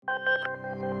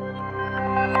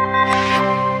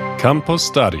Campus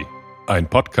Study, ein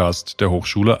Podcast der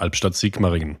Hochschule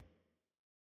Albstadt-Sigmaringen.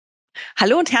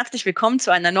 Hallo und herzlich willkommen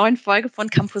zu einer neuen Folge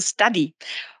von Campus Study.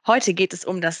 Heute geht es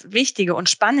um das wichtige und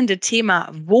spannende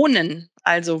Thema Wohnen.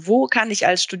 Also wo kann ich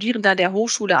als Studierender der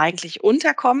Hochschule eigentlich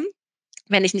unterkommen,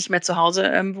 wenn ich nicht mehr zu Hause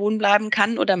wohnen bleiben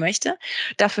kann oder möchte.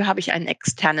 Dafür habe ich einen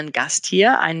externen Gast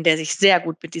hier, einen, der sich sehr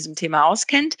gut mit diesem Thema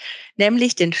auskennt,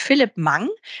 nämlich den Philipp Mang.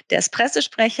 Der ist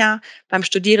Pressesprecher beim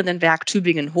Studierendenwerk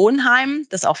Tübingen-Hohenheim,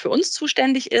 das auch für uns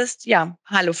zuständig ist. Ja,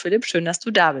 hallo Philipp, schön, dass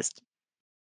du da bist.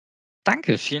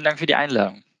 Danke, vielen Dank für die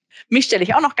Einladung. Mich stelle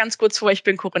ich auch noch ganz kurz vor. Ich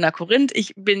bin Corinna Korinth.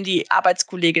 Ich bin die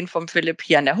Arbeitskollegin vom Philipp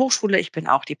hier an der Hochschule. Ich bin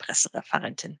auch die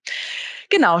Pressereferentin.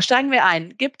 Genau, steigen wir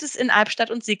ein. Gibt es in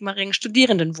Albstadt und Sigmaringen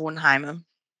Studierendenwohnheime?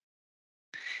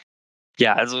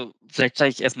 Ja, also vielleicht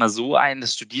steige ich erstmal so ein.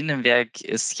 Das Studierendenwerk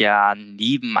ist ja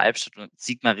neben Albstadt und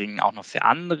Sigmaringen auch noch für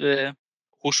andere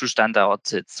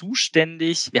Hochschulstandorte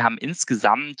zuständig. Wir haben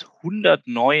insgesamt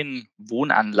 109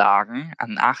 Wohnanlagen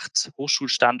an 8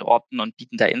 Hochschulstandorten und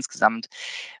bieten da insgesamt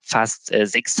fast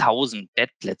 6.000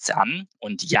 Bettplätze an.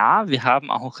 Und ja, wir haben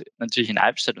auch natürlich in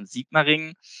Albstadt und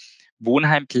Sigmaringen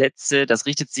Wohnheimplätze. Das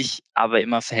richtet sich aber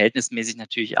immer verhältnismäßig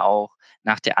natürlich auch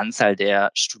nach der Anzahl der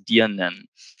Studierenden.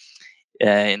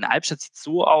 In Albstadt sieht es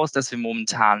so aus, dass wir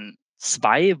momentan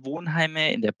 2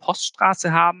 Wohnheime in der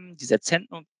Poststraße haben, die sehr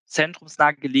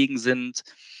zentrumsnah gelegen sind.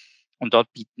 Und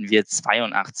dort bieten wir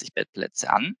 82 Bettplätze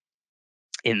an.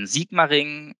 In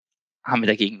Sigmaringen haben wir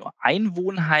dagegen nur ein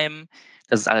Wohnheim.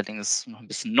 Das ist allerdings noch ein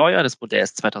bisschen neuer. Das wurde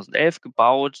erst 2011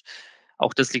 gebaut.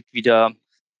 Auch das liegt wieder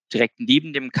direkt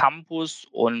neben dem Campus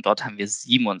und dort haben wir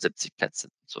 77 Plätze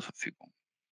zur Verfügung.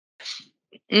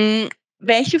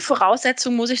 Welche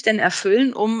Voraussetzungen muss ich denn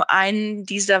erfüllen, um einen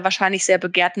dieser wahrscheinlich sehr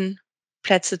begehrten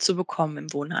Plätze zu bekommen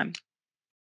im Wohnheim?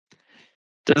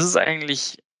 Das ist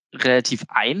eigentlich relativ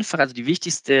einfach. Also die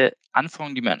wichtigste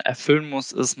Anforderung, die man erfüllen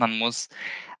muss, ist, man muss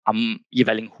am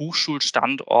jeweiligen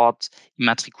Hochschulstandort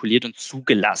immatrikuliert und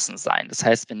zugelassen sein. Das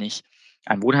heißt, wenn ich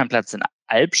einen Wohnheimplatz in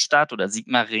Albstadt oder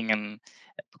Sigmaringen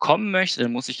bekommen möchte,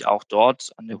 dann muss ich auch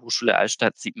dort an der Hochschule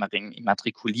Albstadt-Sigmaringen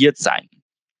immatrikuliert sein.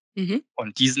 Mhm.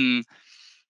 Und diesen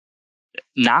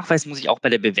Nachweis muss ich auch bei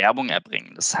der Bewerbung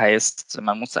erbringen. Das heißt,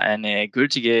 man muss eine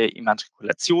gültige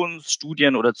Immatrikulations-,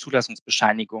 Studien- oder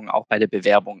Zulassungsbescheinigung auch bei der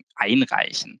Bewerbung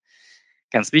einreichen.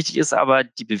 Ganz wichtig ist aber,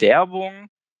 die Bewerbung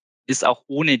ist auch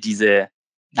ohne diese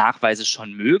Nachweise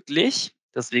schon möglich.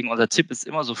 Deswegen unser Tipp ist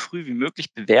immer so früh wie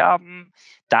möglich bewerben.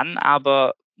 Dann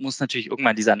aber muss natürlich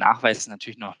irgendwann dieser Nachweis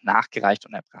natürlich noch nachgereicht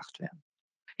und erbracht werden.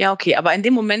 Ja, okay, aber in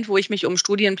dem Moment, wo ich mich um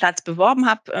Studienplatz beworben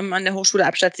habe an der Hochschule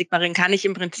Albstadt-Sigmaringen, kann ich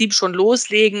im Prinzip schon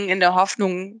loslegen in der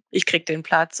Hoffnung, ich kriege den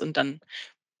Platz und dann,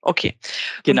 okay,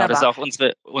 Genau, das ist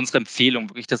wunderbar. auch unsere Empfehlung,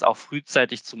 wirklich das auch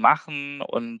frühzeitig zu machen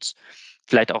und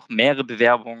vielleicht auch mehrere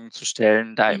Bewerbungen zu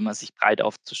stellen, da immer sich breit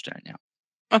aufzustellen, ja.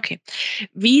 Okay.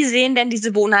 Wie sehen denn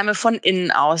diese Wohnheime von innen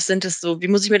aus? Sind es so, wie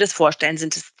muss ich mir das vorstellen?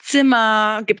 Sind es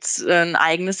Zimmer? Gibt es ein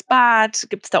eigenes Bad?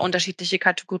 Gibt es da unterschiedliche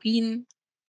Kategorien?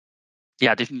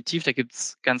 Ja, definitiv, da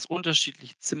gibt's ganz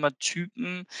unterschiedliche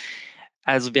Zimmertypen.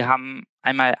 Also, wir haben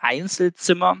einmal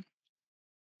Einzelzimmer.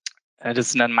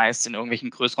 Das sind dann meist in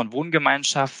irgendwelchen größeren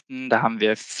Wohngemeinschaften. Da haben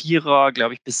wir 4er,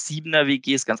 glaube ich, bis 7er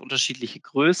WGs, ganz unterschiedliche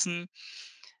Größen.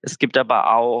 Es gibt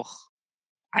aber auch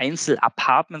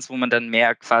Einzelapartments, wo man dann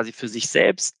mehr quasi für sich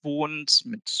selbst wohnt,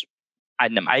 mit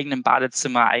einem eigenen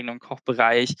Badezimmer, eigenem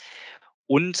Kochbereich.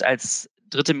 Und als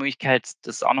dritte Möglichkeit,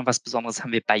 das ist auch noch was Besonderes,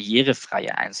 haben wir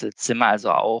barrierefreie Einzelzimmer,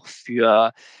 also auch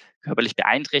für körperlich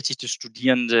beeinträchtigte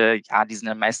Studierende. Ja, die sind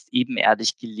dann meist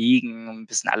ebenerdig gelegen, ein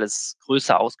bisschen alles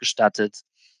größer ausgestattet.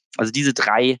 Also diese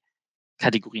 3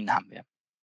 Kategorien haben wir.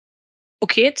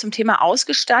 Okay, zum Thema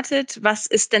ausgestattet. Was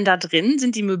ist denn da drin?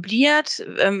 Sind die möbliert?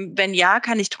 Wenn ja,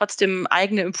 kann ich trotzdem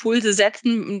eigene Impulse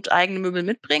setzen und eigene Möbel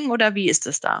mitbringen? Oder wie ist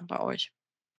es da bei euch?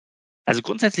 Also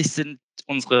grundsätzlich sind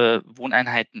unsere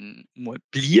Wohneinheiten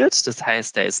möbliert. Das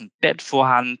heißt, da ist ein Bett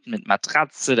vorhanden mit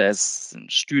Matratze, da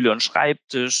sind Stühle und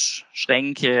Schreibtisch,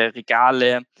 Schränke,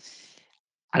 Regale.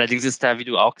 Allerdings ist da, wie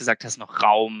du auch gesagt hast, noch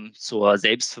Raum zur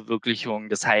Selbstverwirklichung.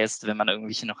 Das heißt, wenn man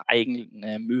irgendwelche noch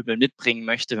eigene Möbel mitbringen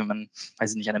möchte, wenn man,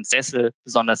 weiß ich nicht, an einem Sessel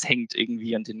besonders hängt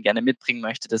irgendwie und den gerne mitbringen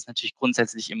möchte, das ist natürlich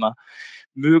grundsätzlich immer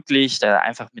möglich. Da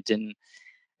einfach mit den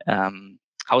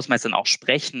Hausmeistern auch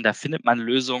sprechen, da findet man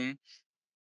Lösungen.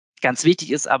 Ganz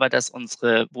wichtig ist aber, dass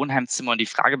unsere Wohnheimzimmer, und die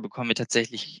Frage bekommen wir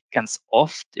tatsächlich ganz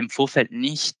oft, im Vorfeld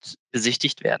nicht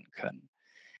besichtigt werden können.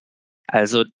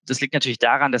 Also das liegt natürlich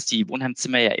daran, dass die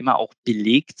Wohnheimzimmer ja immer auch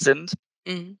belegt sind.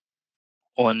 Mhm.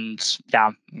 Und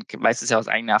ja, ich weiß es ja aus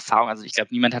eigener Erfahrung. Also ich glaube,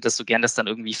 niemand hat das so gern, dass dann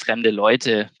irgendwie fremde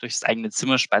Leute durchs eigene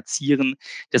Zimmer spazieren.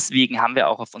 Deswegen haben wir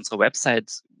auch auf unserer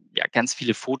Website ganz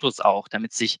viele Fotos auch,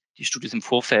 damit sich die Studis im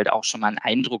Vorfeld auch schon mal einen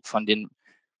Eindruck von den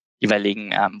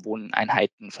jeweiligen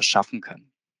Wohneinheiten verschaffen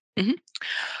können. Mhm.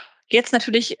 Jetzt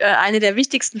natürlich eine der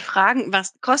wichtigsten Fragen,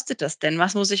 was kostet das denn?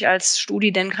 Was muss ich als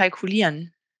Studi denn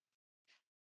kalkulieren?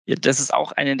 Ja, das ist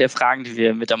auch eine der Fragen, die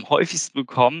wir mit am häufigsten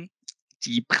bekommen.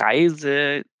 Die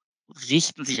Preise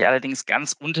richten sich allerdings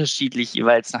ganz unterschiedlich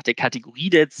jeweils nach der Kategorie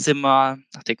der Zimmer,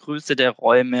 nach der Größe der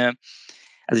Räume.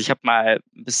 Also ich habe mal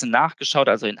ein bisschen nachgeschaut,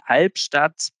 also in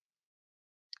Albstadt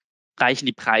reichen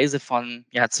die Preise von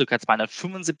circa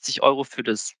 275 € für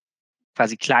das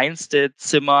quasi kleinste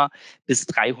Zimmer bis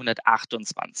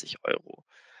 328 €.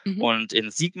 Mhm. Und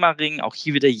in Sigmaringen, auch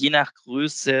hier wieder je nach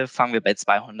Größe, fangen wir bei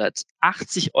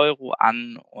 280 €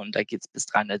 an und da geht es bis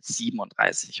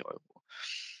 337 €.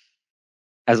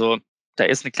 Also da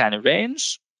ist eine kleine Range.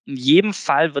 In jedem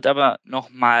Fall wird aber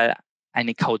nochmal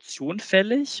eine Kaution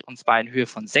fällig, und zwar in Höhe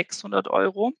von 600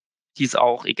 €. Die ist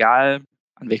auch egal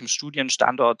an welchem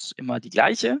Studienstandort immer die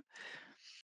gleiche.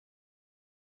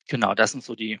 Genau, das sind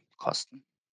so die Kosten.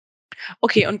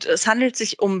 Okay, und es handelt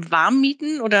sich um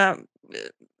Warmmieten oder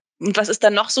und was ist da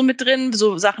noch so mit drin?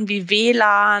 So Sachen wie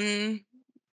WLAN,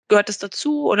 gehört das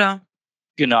dazu oder?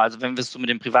 Genau, also wenn wir es so mit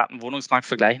dem privaten Wohnungsmarkt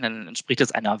vergleichen, dann entspricht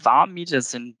das einer Warmmiete.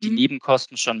 Das sind die Mhm.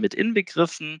 Nebenkosten schon mit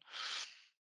inbegriffen.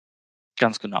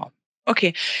 Ganz genau.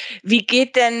 Okay. Wie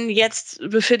geht denn jetzt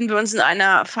befinden wir uns in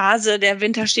einer Phase, der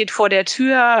Winter steht vor der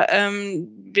Tür.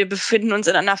 Wir befinden uns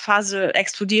in einer Phase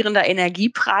explodierender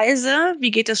Energiepreise.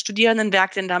 Wie geht das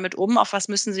Studierendenwerk denn damit um? Auf was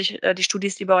müssen sich die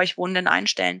Studis, die bei euch wohnen, denn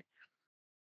einstellen?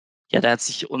 Ja, da hat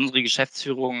sich unsere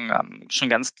Geschäftsführung schon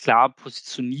ganz klar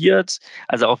positioniert.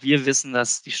 Also auch wir wissen,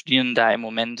 dass die Studierenden da im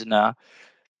Moment in einer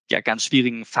ganz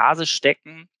schwierigen Phase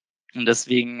stecken. Und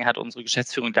deswegen hat unsere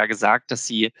Geschäftsführung da gesagt, dass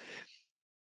sie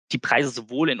die Preise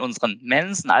sowohl in unseren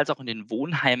Mensen als auch in den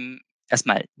Wohnheimen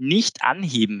erstmal nicht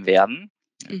anheben werden.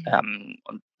 Mhm.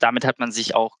 Und damit hat man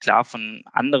sich auch klar von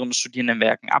anderen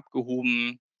Studierendenwerken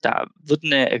abgehoben. Da wird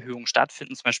eine Erhöhung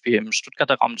stattfinden, zum Beispiel im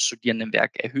Stuttgarter Raum. Das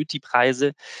Studierendenwerk erhöht die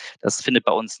Preise. Das findet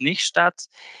bei uns nicht statt.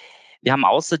 Wir haben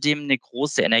außerdem eine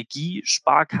große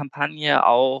Energiesparkampagne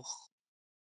auch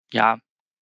ja,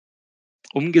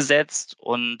 umgesetzt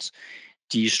und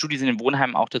die Studis in den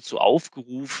Wohnheimen auch dazu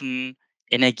aufgerufen,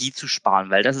 Energie zu sparen,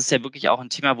 weil das ist ja wirklich auch ein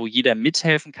Thema, wo jeder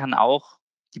mithelfen kann, auch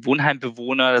die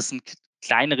Wohnheimbewohner. Das sind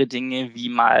kleinere Dinge, wie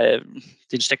mal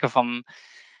den Stecker vom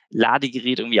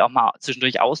Ladegerät irgendwie auch mal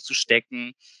zwischendurch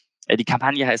auszustecken. Die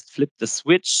Kampagne heißt Flip the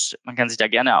Switch. Man kann sich da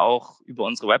gerne auch über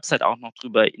unsere Website auch noch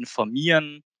drüber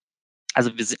informieren.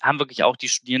 Also wir haben wirklich auch die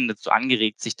Studierenden dazu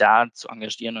angeregt, sich da zu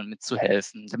engagieren und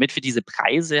mitzuhelfen, damit wir diese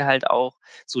Preise halt auch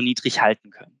so niedrig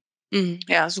halten können. Mhm.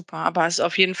 Ja, super. Aber es ist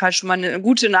auf jeden Fall schon mal eine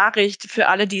gute Nachricht für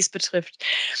alle, die es betrifft.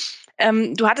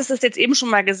 Du hattest es jetzt eben schon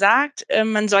mal gesagt,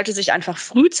 man sollte sich einfach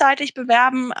frühzeitig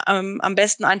bewerben. Am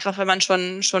besten einfach, wenn man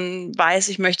schon weiß,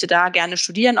 ich möchte da gerne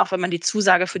studieren, auch wenn man die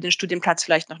Zusage für den Studienplatz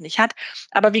vielleicht noch nicht hat.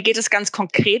 Aber wie geht es ganz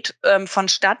konkret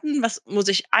vonstatten? Was muss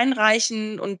ich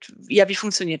einreichen und ja, wie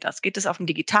funktioniert das? Geht es auf dem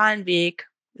digitalen Weg?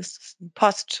 Ist es ein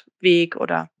Postweg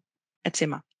oder erzähl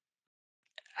mal.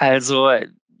 Also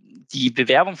die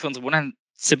Bewerbung für unsere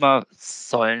Wohnheimzimmer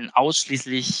sollen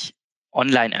ausschließlich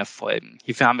online erfolgen.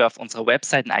 Hierfür haben wir auf unserer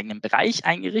Website einen eigenen Bereich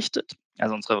eingerichtet.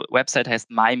 Also unsere Website heißt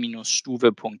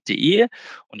my-stuwe.de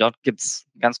und dort gibt es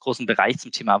einen ganz großen Bereich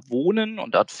zum Thema Wohnen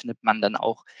und dort findet man dann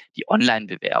auch die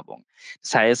Online-Bewerbung.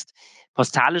 Das heißt,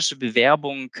 postalische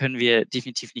Bewerbungen können wir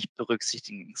definitiv nicht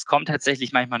berücksichtigen. Es kommt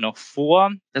tatsächlich manchmal noch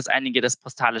vor, dass einige das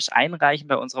postalisch einreichen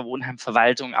bei unserer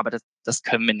Wohnheimverwaltung, aber das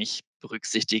können wir nicht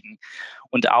berücksichtigen.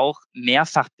 Und auch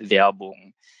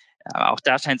Mehrfachbewerbungen. Auch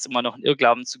da scheint es immer noch einen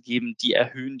Irrglauben zu geben, die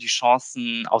erhöhen die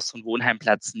Chancen auf so einen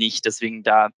Wohnheimplatz nicht. Deswegen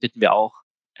da bitten wir auch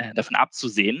davon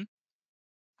abzusehen.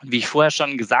 Und wie ich vorher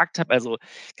schon gesagt habe, also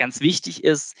ganz wichtig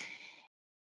ist,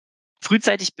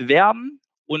 frühzeitig bewerben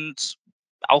und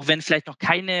auch wenn vielleicht noch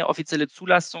keine offizielle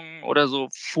Zulassung oder so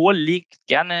vorliegt,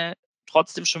 gerne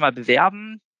trotzdem schon mal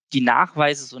bewerben. Die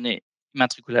Nachweise, so eine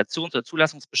Immatrikulations- oder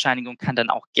Zulassungsbescheinigung kann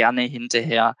dann auch gerne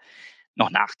hinterher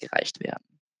noch nachgereicht werden.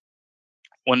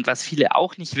 Und was viele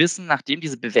auch nicht wissen, nachdem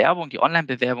diese Bewerbung, die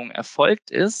Online-Bewerbung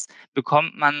erfolgt ist,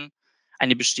 bekommt man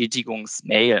eine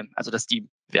Bestätigungsmail. Also, dass die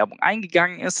Bewerbung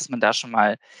eingegangen ist, dass man da schon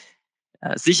mal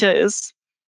sicher ist.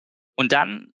 Und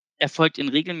dann erfolgt in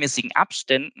regelmäßigen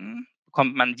Abständen,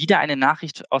 bekommt man wieder eine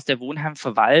Nachricht aus der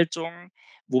Wohnheimverwaltung,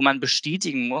 wo man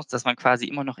bestätigen muss, dass man quasi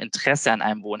immer noch Interesse an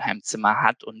einem Wohnheimzimmer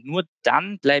hat. Und nur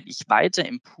dann bleibe ich weiter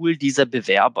im Pool dieser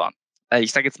Bewerber. Weil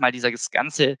ich sage jetzt mal, dieses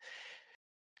ganze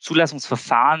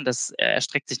Zulassungsverfahren, das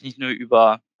erstreckt sich nicht nur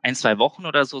über ein, 2 Wochen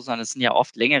oder so, sondern es sind ja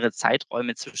oft längere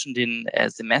Zeiträume zwischen den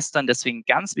Semestern. Deswegen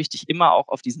ganz wichtig, immer auch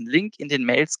auf diesen Link in den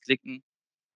Mails klicken,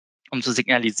 um zu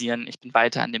signalisieren, ich bin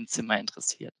weiter an dem Zimmer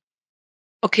interessiert.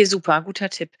 Okay, super, guter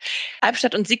Tipp.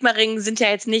 Albstadt und Sigmaringen sind ja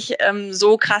jetzt nicht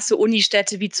so krasse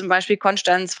Unistädte wie zum Beispiel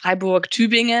Konstanz, Freiburg,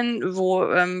 Tübingen, wo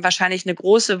wahrscheinlich eine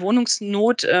große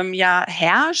Wohnungsnot ja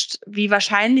herrscht. Wie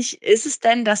wahrscheinlich ist es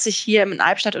denn, dass ich hier in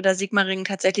Albstadt oder Sigmaringen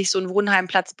tatsächlich so einen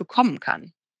Wohnheimplatz bekommen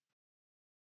kann?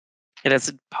 Ja, das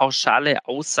sind pauschale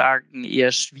Aussagen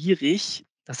eher schwierig.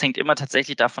 Das hängt immer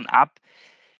tatsächlich davon ab,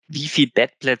 wie viel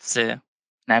Bettplätze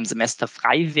in einem Semester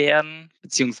frei werden,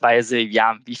 beziehungsweise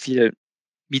ja, wie viel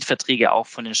Mietverträge auch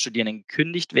von den Studierenden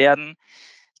gekündigt werden.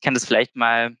 Ich kann das vielleicht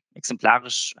mal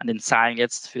exemplarisch an den Zahlen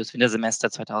jetzt für das Wintersemester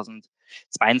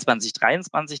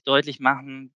 2022/23 deutlich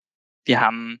machen. Wir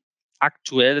haben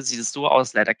aktuell, sieht es so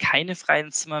aus, leider keine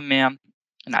freien Zimmer mehr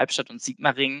in Albstadt und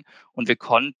Sigmaringen und wir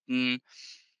konnten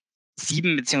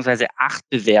 7 beziehungsweise 8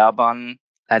 Bewerbern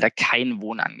leider kein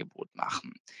Wohnangebot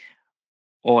machen.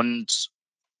 Und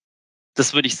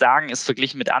das würde ich sagen, ist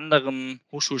verglichen mit anderen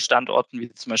Hochschulstandorten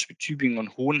wie zum Beispiel Tübingen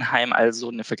und Hohenheim also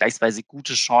eine vergleichsweise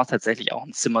gute Chance, tatsächlich auch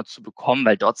ein Zimmer zu bekommen,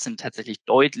 weil dort sind tatsächlich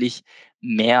deutlich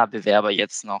mehr Bewerber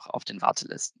jetzt noch auf den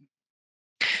Wartelisten.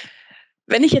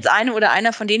 Wenn ich jetzt eine oder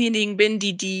einer von denjenigen bin,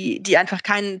 die einfach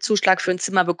keinen Zuschlag für ein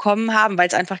Zimmer bekommen haben, weil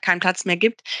es einfach keinen Platz mehr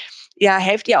gibt, ja,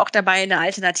 helft ihr auch dabei, eine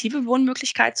alternative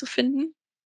Wohnmöglichkeit zu finden?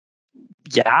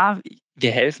 Ja,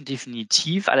 wir helfen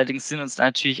definitiv, allerdings sind uns da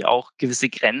natürlich auch gewisse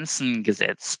Grenzen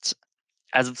gesetzt.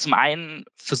 Also, zum einen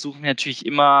versuchen wir natürlich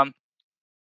immer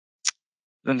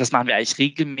und das machen wir eigentlich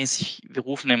regelmäßig. Wir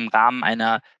rufen im Rahmen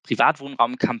einer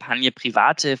Privatwohnraumkampagne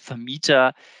private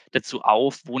Vermieter dazu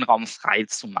auf, Wohnraum frei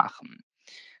zu machen.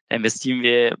 Da investieren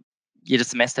wir jedes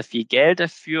Semester viel Geld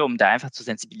dafür, um da einfach zu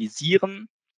sensibilisieren.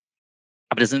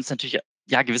 Aber da sind uns natürlich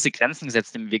ja gewisse Grenzen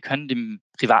gesetzt. Denn wir können den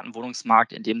privaten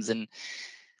Wohnungsmarkt in dem Sinn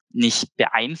nicht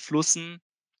beeinflussen.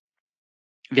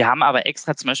 Wir haben aber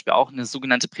extra zum Beispiel auch eine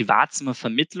sogenannte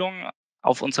Privatzimmervermittlung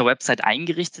auf unserer Website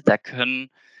eingerichtet. Da können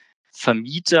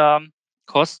Vermieter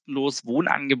kostenlos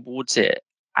Wohnangebote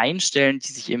einstellen,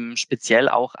 die sich eben speziell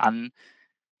auch an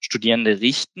Studierende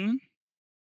richten.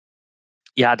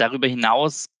 Ja, darüber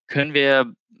hinaus können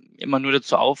wir immer nur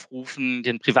dazu aufrufen,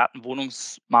 den privaten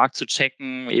Wohnungsmarkt zu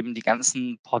checken, eben die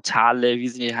ganzen Portale, wie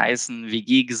sie heißen,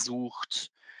 WG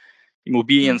gesucht,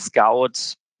 Immobilien Mhm.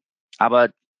 Scout. Aber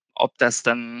ob das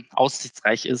dann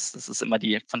aussichtsreich ist, das ist immer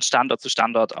von Standort zu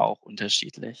Standort auch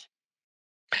unterschiedlich.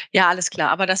 Ja, alles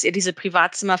klar. Aber dass ihr diese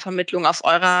Privatzimmervermittlung auf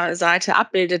eurer Seite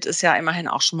abbildet, ist ja immerhin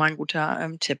auch schon mal ein guter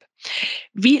Tipp.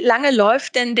 Wie lange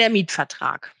läuft denn der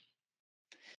Mietvertrag?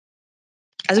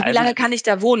 Also wie Also lange kann ich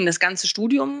da wohnen? Das ganze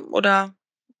Studium oder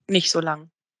nicht so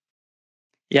lang?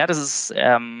 ja, das ist,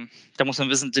 da muss man ein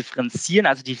bisschen differenzieren.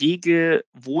 Also die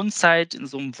Regelwohnzeit in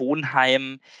so einem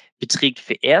Wohnheim beträgt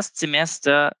für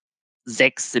Erstsemester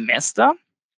 6 Semester.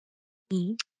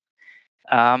 Mhm.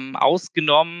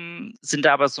 Ausgenommen sind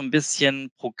da aber so ein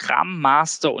bisschen Programm,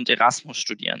 Master und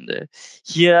Erasmus-Studierende.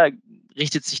 Hier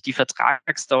richtet sich die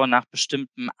Vertragsdauer nach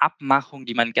bestimmten Abmachungen,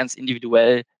 die man ganz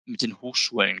individuell mit den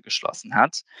Hochschulen geschlossen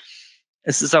hat.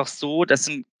 Es ist auch so, das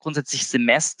sind grundsätzlich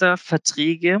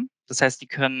Semesterverträge. Das heißt, die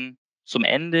können zum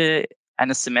Ende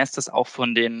eines Semesters auch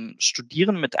von den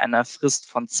Studierenden mit einer Frist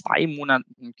von 2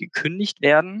 Monaten gekündigt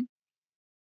werden.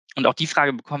 Und auch die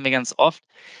Frage bekommen wir ganz oft: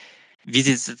 Wie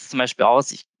sieht es jetzt zum Beispiel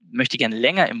aus? Ich möchte gerne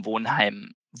länger im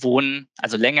Wohnheim wohnen,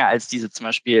 also länger als diese zum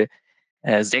Beispiel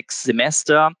 6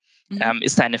 Semester. Mhm.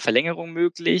 Ist da eine Verlängerung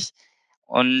möglich?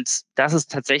 Und das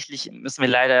ist tatsächlich, müssen wir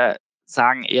leider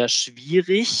sagen, eher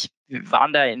schwierig. Wir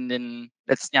waren da in den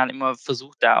letzten Jahren immer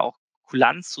versucht, da auch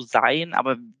kulant zu sein,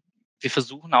 aber wir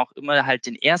versuchen auch immer halt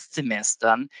den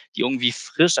Erstsemestern, die irgendwie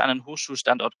frisch an einen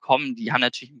Hochschulstandort kommen, die haben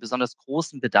natürlich einen besonders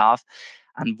großen Bedarf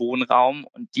an Wohnraum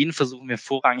und denen versuchen wir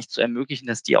vorrangig zu ermöglichen,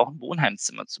 dass die auch ein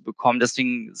Wohnheimzimmer zu bekommen.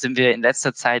 Deswegen sind wir in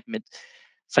letzter Zeit mit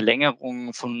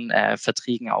Verlängerungen von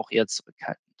Verträgen auch eher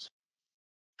zurückhaltend.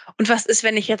 Und was ist,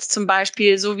 wenn ich jetzt zum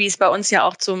Beispiel, so wie es bei uns ja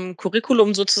auch zum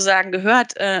Curriculum sozusagen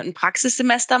gehört, 'n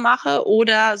Praxissemester mache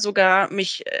oder sogar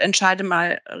mich entscheide,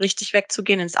 mal richtig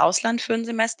wegzugehen ins Ausland für ein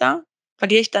Semester?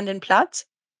 Verliere ich dann den Platz?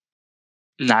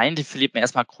 Nein, die verliert man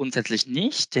erstmal grundsätzlich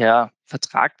nicht. Der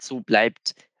Vertrag so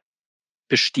bleibt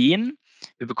bestehen.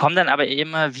 Wir bekommen dann aber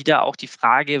immer wieder auch die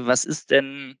Frage: „Was ist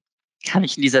denn kann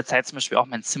ich in dieser Zeit zum Beispiel auch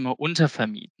mein Zimmer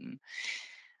untervermieten?“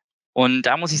 Und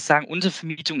da muss ich sagen,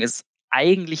 Untervermietung ist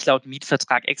eigentlich laut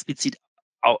Mietvertrag explizit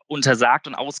untersagt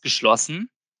und ausgeschlossen.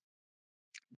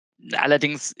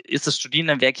 Allerdings ist das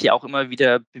Studierendenwerk hier auch immer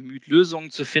wieder bemüht,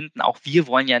 Lösungen zu finden. Auch wir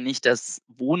wollen ja nicht, dass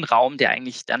Wohnraum, der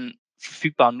eigentlich dann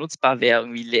verfügbar und nutzbar wäre,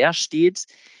 irgendwie leer steht.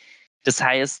 Das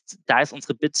heißt, da ist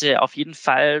unsere Bitte auf jeden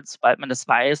Fall, sobald man das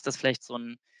weiß, dass vielleicht so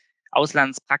ein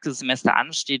Auslandspraxissemester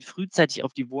ansteht, frühzeitig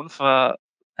auf die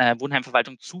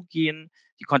Wohnheimverwaltung zugehen,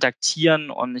 die kontaktieren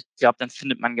und ich glaube, dann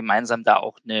findet man gemeinsam da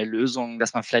auch eine Lösung,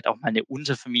 dass man vielleicht auch mal eine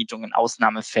Untervermietung in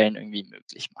Ausnahmefällen irgendwie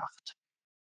möglich macht.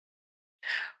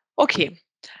 Okay.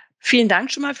 Vielen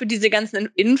Dank schon mal für diese ganzen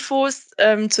Infos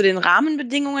zu den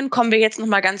Rahmenbedingungen. Kommen wir jetzt noch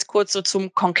mal ganz kurz so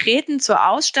zum Konkreten, zur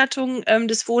Ausstattung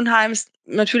des Wohnheims.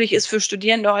 Natürlich ist für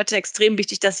Studierende heute extrem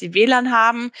wichtig, dass sie WLAN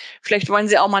haben. Vielleicht wollen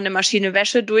sie auch mal eine Maschine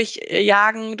Wäsche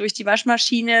durchjagen durch die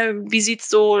Waschmaschine. Wie sieht's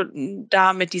so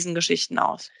da mit diesen Geschichten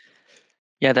aus?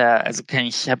 Ja, habe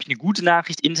ich eine gute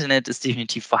Nachricht. Internet ist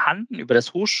definitiv vorhanden über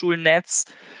das Hochschulnetz.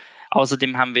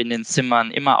 Außerdem haben wir in den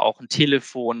Zimmern immer auch ein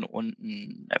Telefon und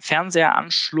einen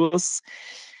Fernseheranschluss.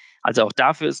 Also auch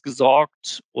dafür ist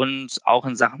gesorgt. Und auch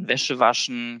in Sachen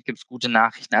Wäschewaschen gibt es gute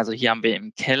Nachrichten. Also hier haben wir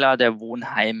im Keller der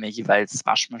Wohnheime jeweils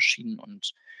Waschmaschinen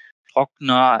und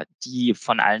Trockner, die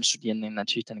von allen Studierenden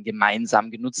natürlich dann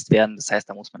gemeinsam genutzt werden. Das heißt,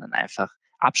 da muss man dann einfach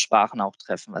Absprachen auch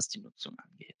treffen, was die Nutzung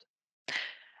angeht.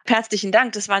 Herzlichen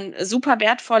Dank. Das waren super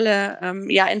wertvolle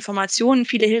Informationen,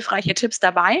 viele hilfreiche Tipps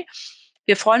dabei.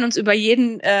 Wir freuen uns über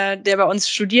jeden, der bei uns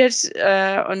studiert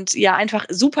und ja einfach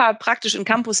super praktisch in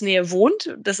Campusnähe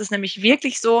wohnt. Das ist nämlich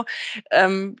wirklich so.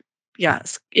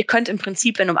 Ihr könnt im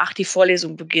Prinzip, wenn um 8 die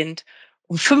Vorlesung beginnt,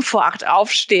 um 5 vor 8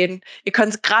 aufstehen. Ihr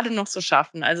könnt es gerade noch so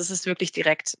schaffen. Also es ist wirklich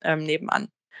direkt nebenan.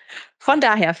 Von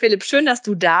daher, Philipp, schön, dass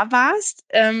du da warst.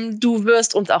 Du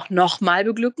wirst uns auch nochmal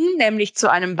beglücken, nämlich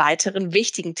zu einem weiteren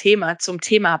wichtigen Thema, zum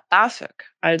Thema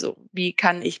BAföG. Also, wie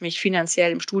kann ich mich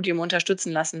finanziell im Studium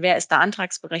unterstützen lassen? Wer ist da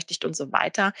antragsberechtigt und so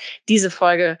weiter? Diese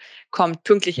Folge kommt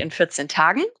pünktlich in 14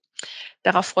 Tagen.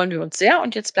 Darauf freuen wir uns sehr.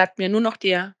 Und jetzt bleibt mir nur noch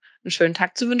dir einen schönen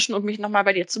Tag zu wünschen und mich nochmal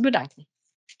bei dir zu bedanken.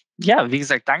 Ja, wie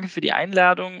gesagt, danke für die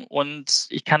Einladung und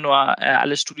ich kann nur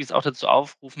alle Studis auch dazu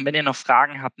aufrufen, wenn ihr noch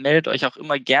Fragen habt, meldet euch auch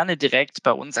immer gerne direkt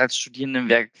bei uns als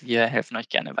Studierendenwerk. Wir helfen euch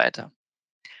gerne weiter.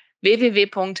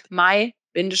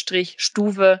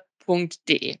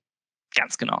 www.mai-stuve.de.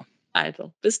 Ganz genau.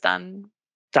 Also, bis dann.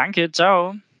 Danke,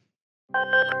 ciao.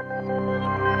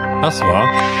 Das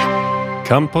war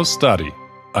Campus Study,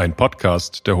 ein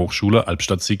Podcast der Hochschule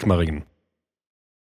Albstadt-Sigmaringen.